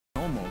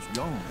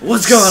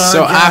What's going on,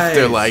 So guys?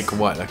 after like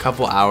what, a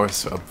couple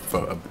hours of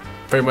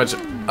pretty much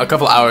a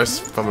couple hours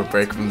from a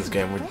break from this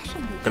game, we're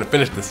gonna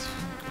finish this.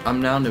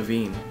 I'm now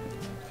Naveen.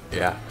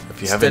 Yeah,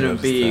 if you haven't Instead of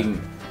noticed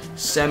being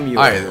Samuel.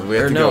 Alright, we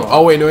have to no. go.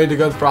 Oh wait, no, we need to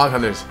go to Frog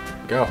Hunters.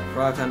 Go.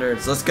 Frog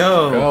Hunters, let's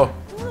go.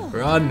 Go.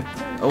 Run.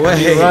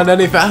 Away. Can you run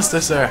any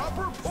faster, sir?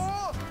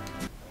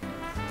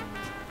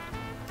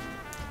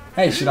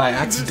 Hey, should I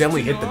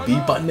accidentally hit the B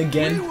button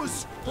again?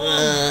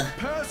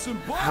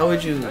 How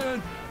would you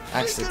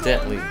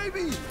accidentally?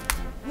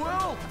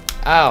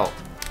 Ow.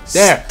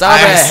 There! Stop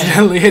I it.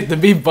 accidentally hit the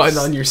B button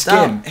on your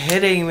skin. Stop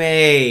hitting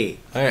me.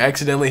 I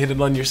accidentally hit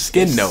it on your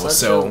skin, You're though, such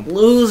so... a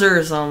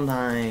loser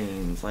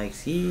sometimes. Like,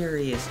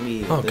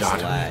 seriously. Oh this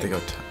god, I lag. have to go...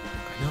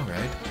 I know,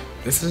 right?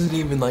 This isn't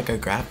even like a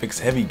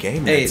graphics-heavy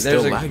game. Hey, it's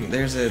there's still a lagging.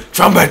 there's a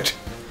Trumpet!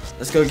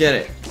 Let's go get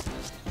it.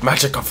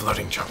 Magical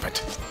floating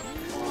trumpet.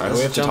 Alright, we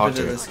Let's have to jump talk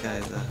into to this it.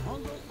 guy's.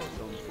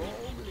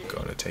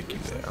 Gonna take you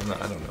there.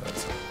 I don't know that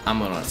song. I'm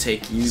gonna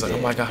take you He's there. like,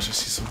 oh my gosh, I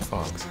see some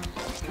frogs.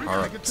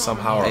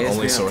 Somehow our I guess we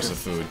only have source to- of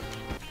food.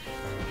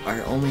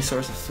 Our only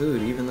source of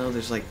food, even though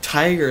there's like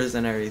tigers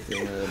and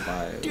everything in the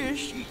bio. There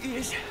she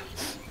is.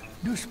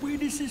 The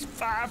sweetest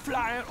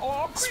firefly in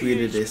all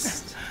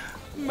Sweetest.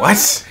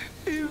 What?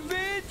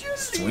 Evangeline.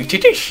 Sweetie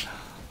dish.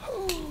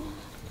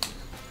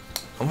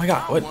 Oh my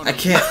god, what? I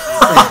can't.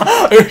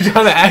 You're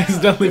trying to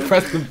accidentally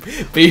press the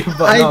B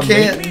button I on me.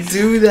 can't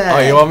do that. Oh,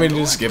 you want me to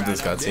just skip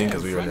this cutscene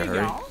because we were in a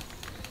hurry?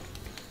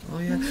 Oh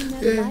yeah.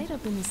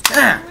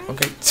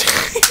 Okay.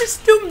 You're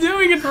still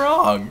doing it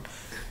wrong.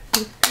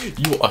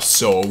 You are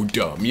so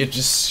dumb. You're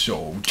just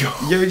so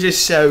dumb. You're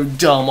just so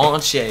dumb,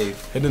 aren't you?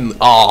 Hidden.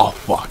 Oh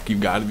fuck! You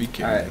gotta be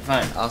kidding. Alright,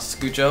 fine. I'll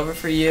scooch over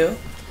for you.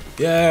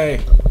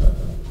 Yay!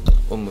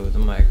 We'll move the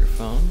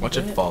microphone. Watch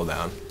it fall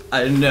down.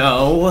 I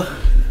know.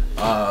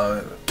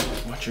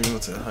 What's your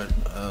what's it?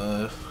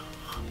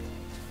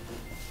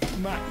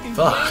 My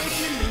Fuck.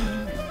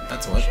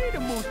 That's what. She the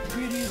most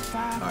prettiest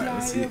firefly Alright,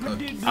 let's see. ever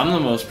did. I'm the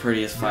most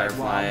prettiest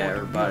firefly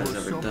everybody's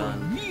ever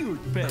done.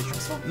 Real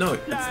special. No,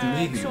 it's me,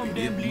 Like you some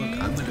idiot. them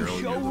Look, I'm the leaves girl. to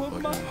You're show the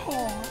up my fucking.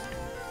 heart.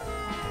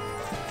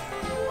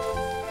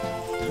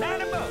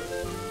 Line 'em up.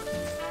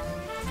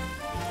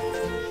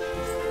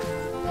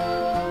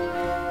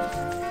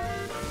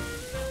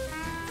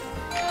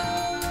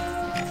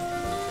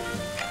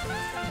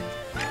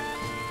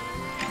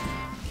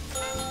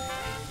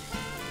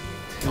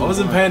 I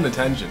wasn't paying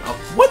attention. Oh,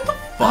 what the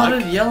How fuck?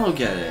 did Yellow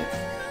get it?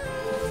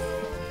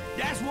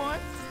 That's one.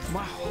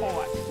 My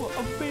heart for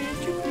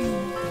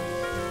Evangeline.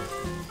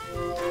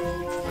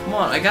 Come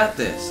on, I got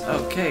this.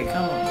 Okay,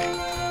 come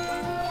on.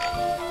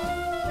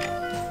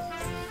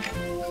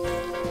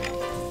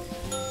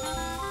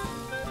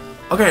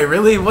 Okay,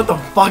 really? What the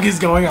fuck is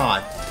going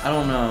on? I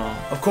don't know.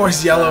 Of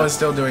course, yellow is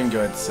still doing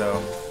good.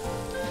 So.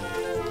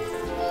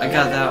 I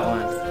got that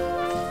one.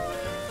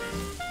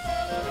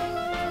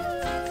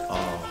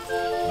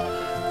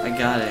 Oh. I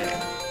got it.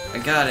 I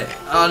got it.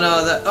 Oh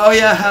no, that. Oh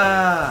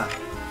yeah!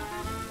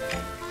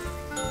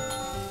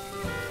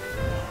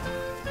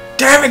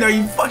 Damn it! Are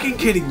you fucking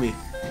kidding me?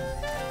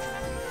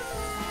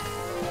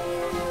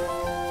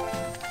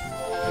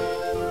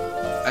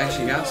 I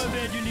actually got some.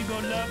 Evangeline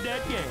gonna love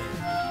that game.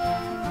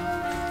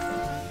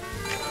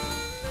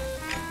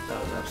 That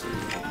was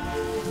absolutely.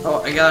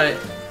 Oh, I got it.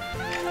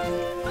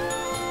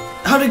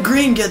 How did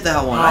Green get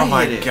that one? Oh I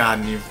my hit it.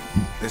 god, you.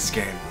 This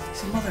game.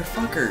 These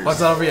motherfuckers. What's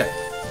not over yet?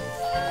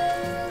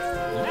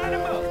 Line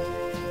 'em up.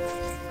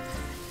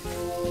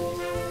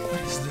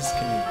 What is this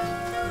game?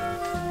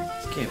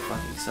 This game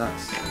fucking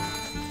sucks.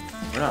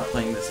 We're not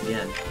playing this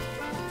again.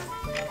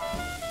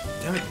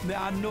 Damn it.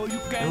 Now I know you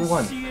can't Number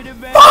one. see it,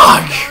 Evangeline,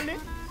 Fuck!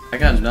 darling. I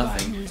got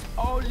nothing.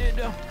 All lit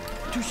up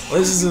to Well,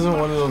 this isn't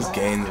one of those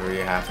games where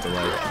you have to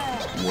like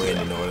win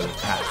in order to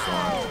pass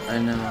on. I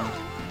know.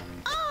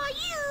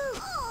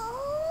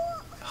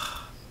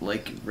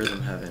 Like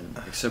Rhythm Heaven,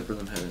 except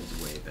Rhythm Heaven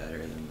is way better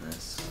than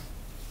this.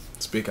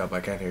 Speak up,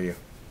 I can't hear you.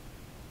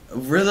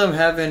 Rhythm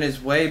Heaven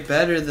is way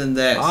better than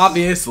this.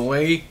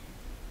 Obviously.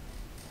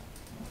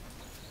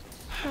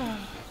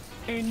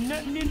 Ain't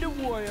nothing in the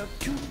world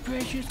too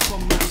precious for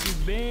my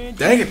revenge.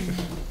 Dang it!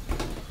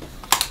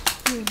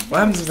 What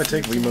happens if I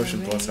take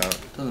Remotion Plus out?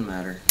 Doesn't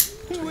matter.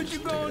 What you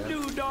gonna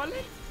do,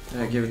 darling?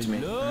 Yeah, give it to me.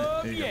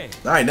 Love, There you go. yeah.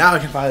 Alright, now I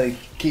can finally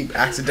keep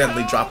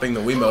accidentally dropping the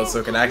Wiimote so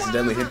I can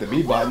accidentally hit the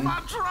B button.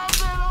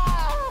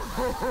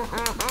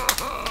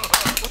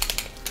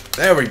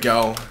 There we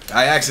go.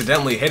 I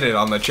accidentally hit it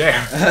on the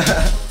chair.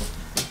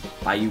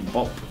 Buy you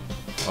bump.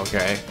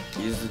 Okay.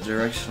 Use the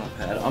directional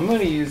pad. I'm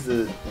gonna use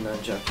the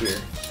nunchuck here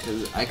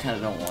because I kind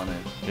of don't want it.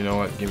 You know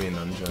what? Give me a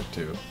nunchuck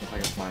too. If I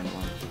can find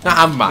one.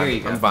 Nah, I'm Here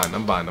you fine. go.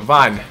 I'm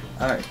fine.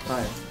 All right,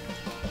 fine.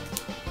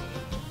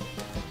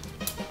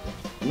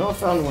 I know I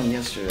found one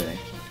yesterday,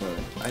 but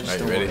I just Are you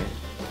don't ready? want it.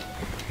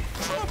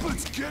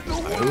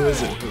 Who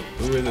is it?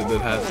 Who is it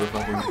that has the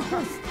fucking...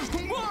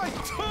 My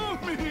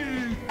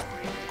tummy!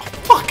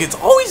 Fuck, it's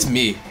always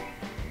me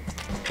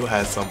who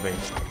has something.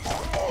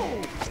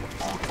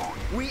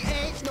 We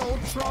ain't no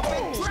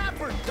trumpet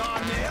trapper,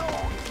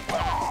 Donnell.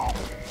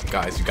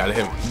 Guys, you gotta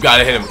hit him. You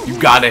gotta hit him. You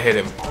gotta hit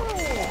him.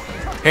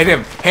 Hit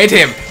him. Hit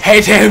him.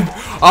 Hit him.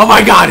 Oh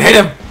my god, hit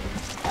him.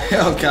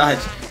 Oh god.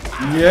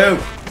 No.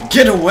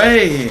 Get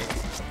away.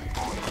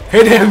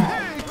 Hit him.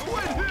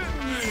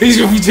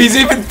 He's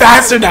even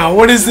faster now.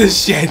 What is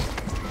this shit?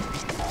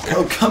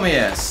 Oh, come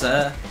here,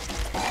 sir.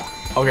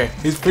 Okay,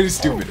 he's pretty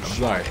stupid. I'm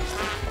sorry.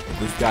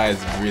 This guy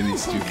is really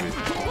stupid.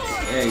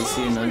 Yeah, you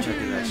see, a nunchuck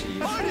is actually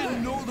useful.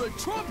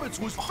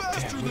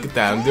 Damn, look at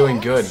that. I'm doing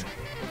good.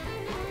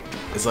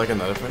 It's like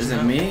another person. Is it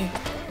now? me?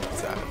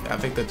 I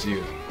think that's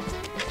you.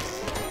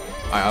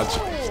 Alright, I'll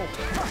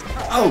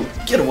Oh,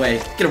 get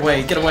away. Get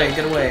away. Get away.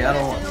 Get away. I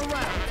don't want...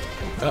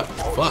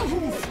 fuck.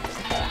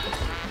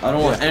 I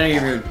don't want any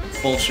of your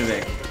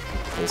Bolshevik.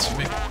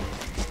 Bolshevik?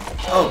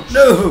 Oh,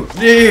 no.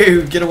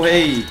 No. Get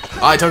away.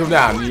 I took him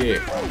down. Yeah.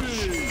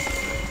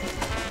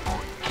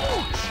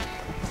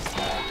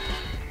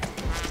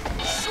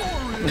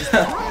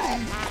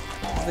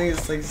 I think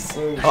it's like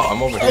so... Oh,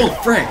 I'm over here. Oh,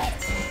 frick.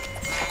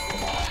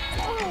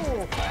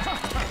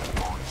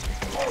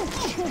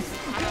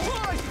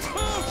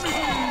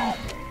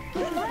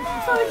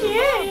 Fuck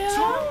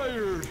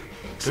yeah.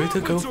 Do we have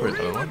to go for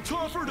another one?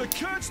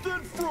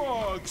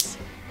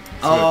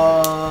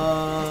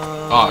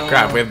 Oh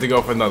crap, we have to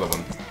go for another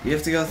one. You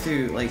have to go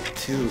through like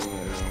 2.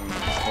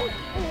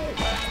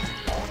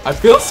 I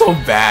feel so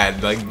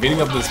bad, like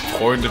beating up this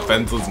poor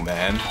defenseless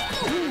man.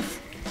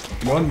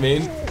 You know what I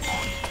mean?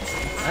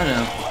 I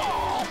know.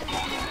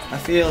 I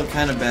feel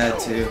kind of bad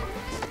too.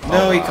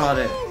 No, he caught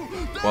it.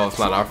 Well, it's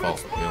not our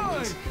fault. We don't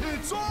lose.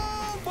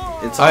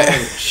 It's all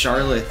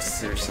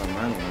Charlotte's or something.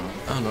 I don't know.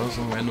 I don't know,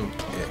 some random.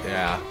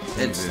 Yeah.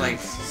 It's like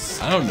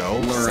I don't know.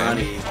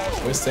 Lorati. Sammy.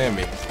 Where's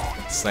Sammy?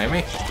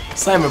 Sammy?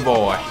 Sammy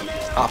boy.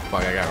 Oh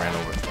fuck, I got ran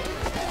over.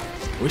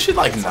 We should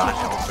like not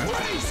help her.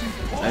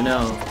 I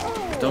know.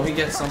 Don't we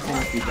get something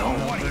if you don't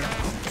help her?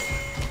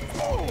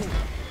 I'm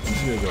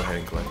just gonna go ahead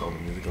and collect all the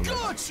musical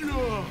notes.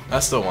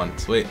 That's the one.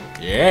 Sweet.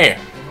 Yeah.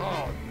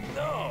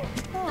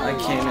 I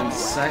came in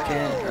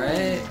second,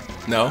 right?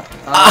 No.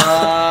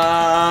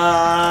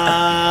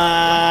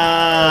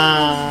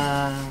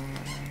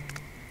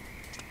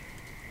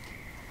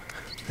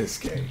 This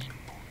game.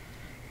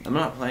 I'm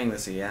not playing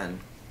this again.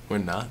 We're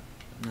not?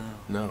 No.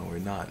 No, we're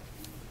not.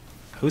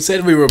 Who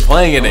said we were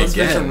playing it Unless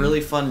again? it's a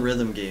really fun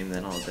rhythm game,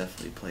 then I'll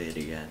definitely play it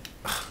again.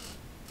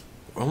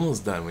 We're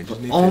almost done. We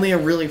just need Only a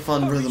really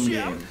fun rhythm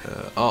game.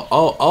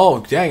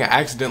 Oh, dang, I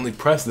accidentally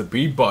pressed the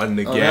B button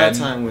again. Oh, that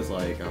time was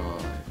like,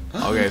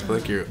 Okay,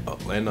 flick your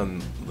land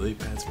on lily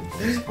pads for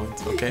bonus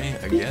points. Okay,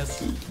 I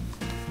guess.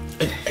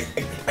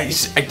 I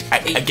just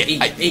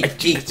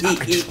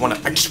wanna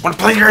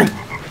play your.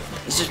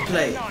 Let's just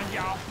play.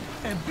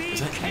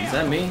 Is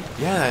that me?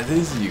 Yeah, it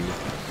is you.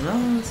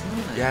 No, it's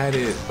not. Yeah, it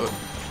is.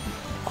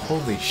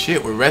 Holy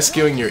shit, we're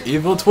rescuing your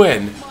evil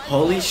twin.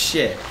 Holy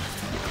shit.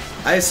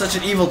 I have such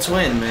an evil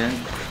twin, man.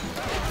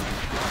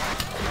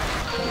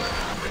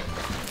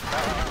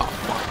 Oh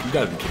fuck, you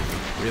gotta be kidding me.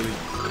 Really?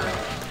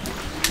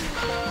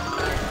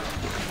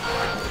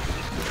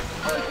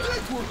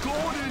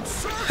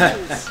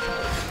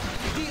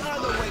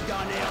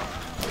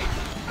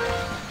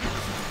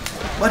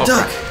 What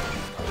duck?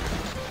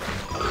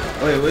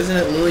 Wait, wasn't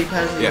it lily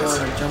pads that you Yes.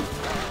 wanna jump?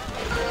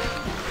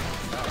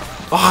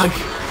 Fuck!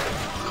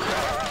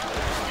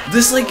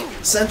 This like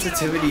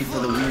sensitivity for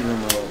the Wii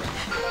remote.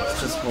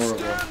 It's just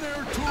horrible.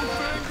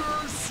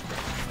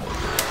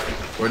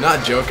 We're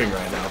not joking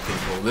right now,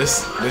 people.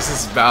 This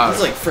is about.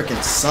 This like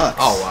freaking sucks.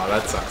 Oh wow,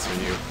 that sucks for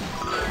you.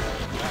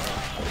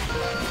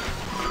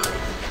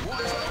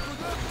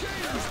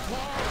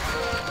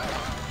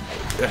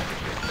 Yeah.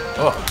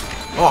 Oh.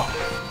 Oh.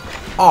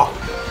 Oh.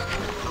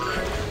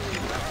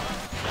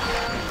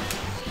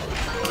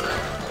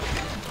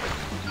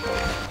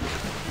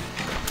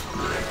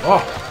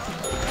 Oh.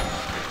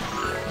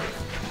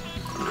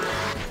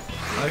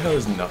 I like how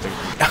there's nothing.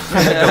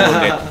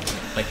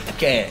 Like,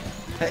 okay.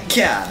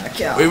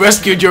 Yeah. We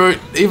rescued your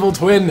evil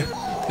twin.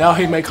 Now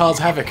he may cause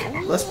havoc.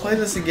 Let's play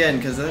this again,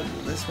 because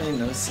this made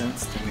no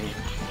sense to me.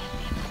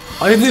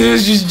 All you did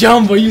was just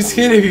jump. Are you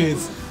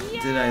serious?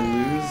 Did I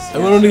lose? I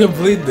wanted to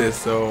complete this,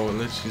 so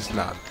let's just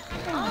not.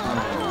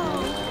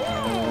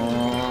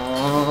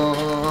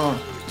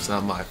 It's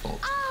not my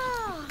fault.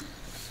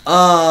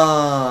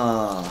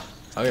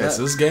 Okay,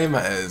 so this game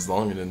is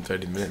longer than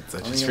 30 minutes.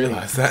 I just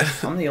realized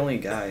that. I'm the only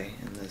guy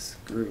in this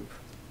group,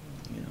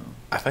 you know.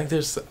 I think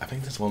there's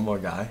one more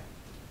guy.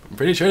 I'm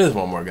pretty sure there's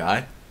one more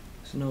guy.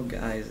 There's no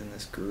guys in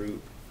this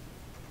group.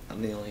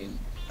 I'm the only.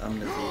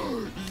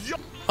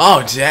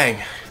 Oh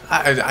dang!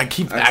 I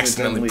keep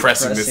accidentally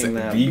pressing this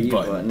that B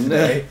button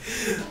today.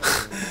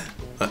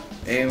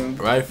 Aim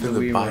Right for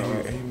the bio.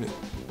 remote Aim it.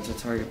 to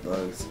target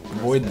bugs.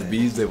 Avoid the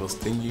bees; they will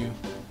sting you.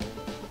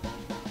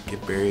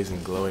 Get berries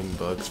and glowing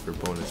bugs for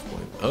bonus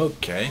points.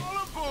 Okay.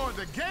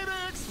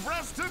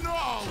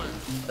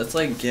 Let's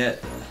like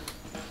get.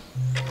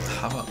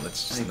 How about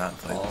let's just not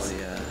play Oh this?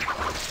 yeah.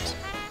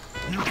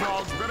 You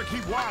dogs better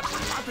keep watching.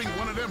 I think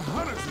one of them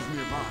hunters is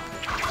nearby.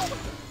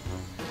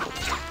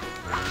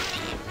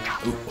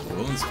 Ooh,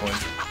 bonus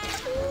point.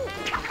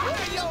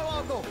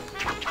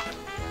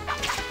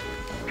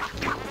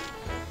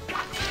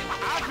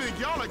 I think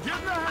y'all are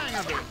getting the hang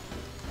of it.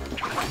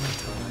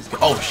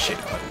 Oh shit!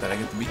 Did I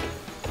get the beat?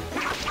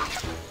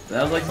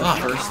 That was like the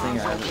first thing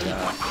I ever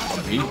got.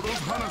 The beat? Those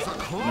hunters are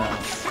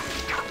close.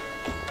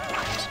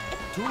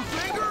 Two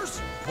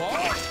fingers?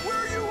 Paul,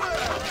 where you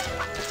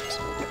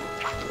at?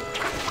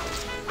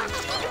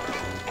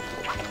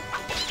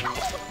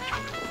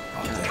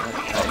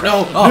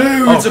 No,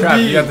 Oh, it's a crap!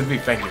 bee. You got the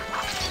beat. Thank you.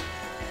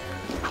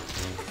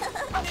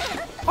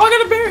 Oh, I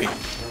got a berry.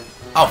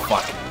 Oh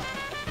fuck!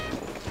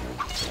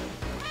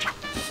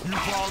 You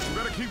frogs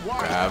better keep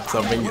watching. Grab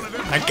something. One of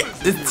them I hunters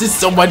get. It's just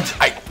so much.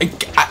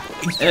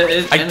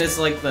 And it's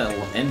like the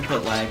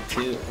input lag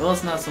too. Well,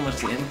 it's not so much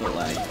the input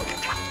lag,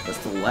 it's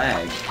the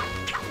lag.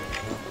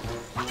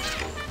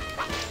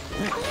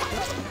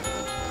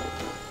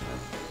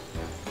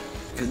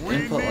 Because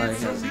input lag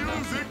has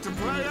nothing. music to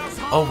play us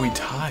home. Oh, we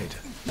tied.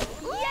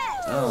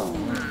 Oh.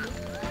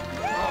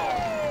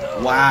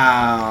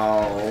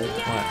 Wow.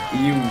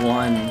 What? You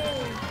won.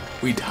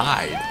 We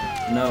tied.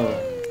 No,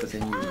 but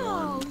then you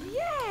won.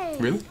 Yay!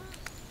 Really?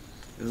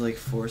 It was like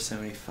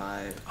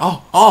 475.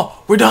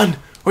 Oh, we're done.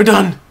 We're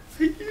done.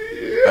 I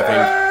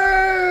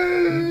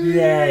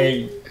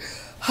Yay!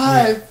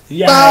 High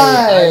Yay!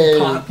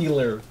 five! I'm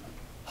popular.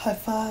 High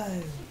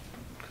five.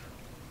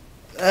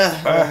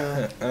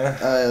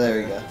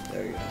 There we go.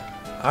 There we go.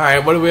 think. All right.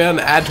 What are we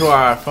gonna add to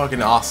our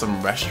fucking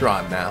awesome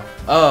restaurant now?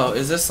 Oh,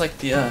 is this like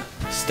the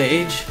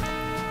stage?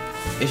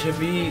 It should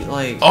be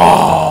like.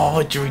 Oh,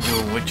 what should we do?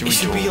 What should It we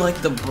should do? be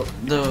like the.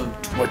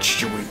 What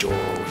should we do?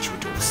 What should we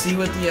do? See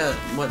what the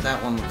what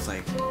that one looks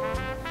like.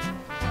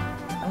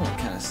 That one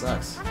kind of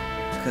sucks.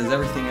 Cause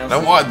everything else. I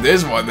want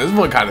this one. This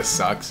one kind of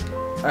sucks.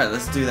 All right,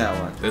 let's do that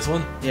one. This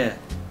one? Yeah.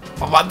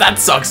 Oh, but that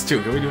sucks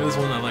too. Can we do this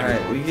one? I All like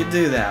right, it. we could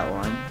do that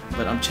one,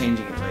 but I'm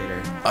changing it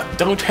later.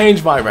 Don't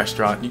change my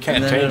restaurant. You can't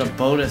And then change in a it.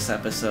 bonus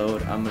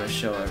episode, I'm gonna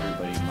show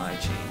everybody my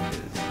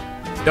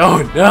changes.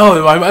 Don't.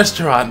 No, my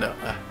restaurant.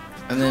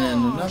 And then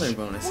in another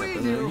bonus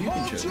episode, you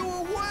can choose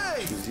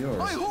yours.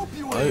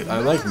 I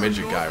like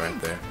midget guy right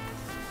there.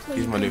 Well,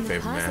 He's you my new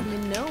couldn't favorite have man.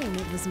 possibly known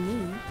it was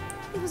me.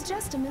 It was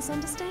just a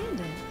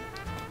misunderstanding.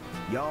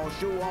 Y'all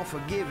sure are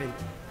forgiving.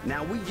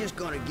 Now we just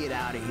gonna get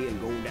out of here and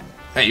go down.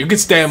 Hey, you can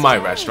stay in my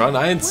restaurant.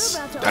 I didn't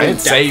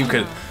say you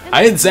could. And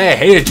I didn't say I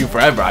hated you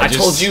forever. I I just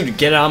told you to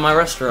get out of my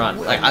restaurant.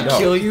 Like I'll No.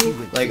 kill you.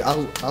 Like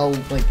I'll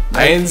like.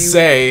 I didn't you.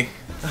 say.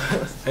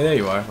 Hey, there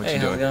you are. What Hey, you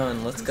how's it doing?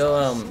 going? Let's go.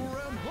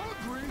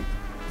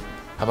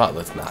 How about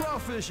let's not?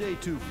 Crawfish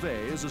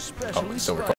etouffee is Oh, especially so we're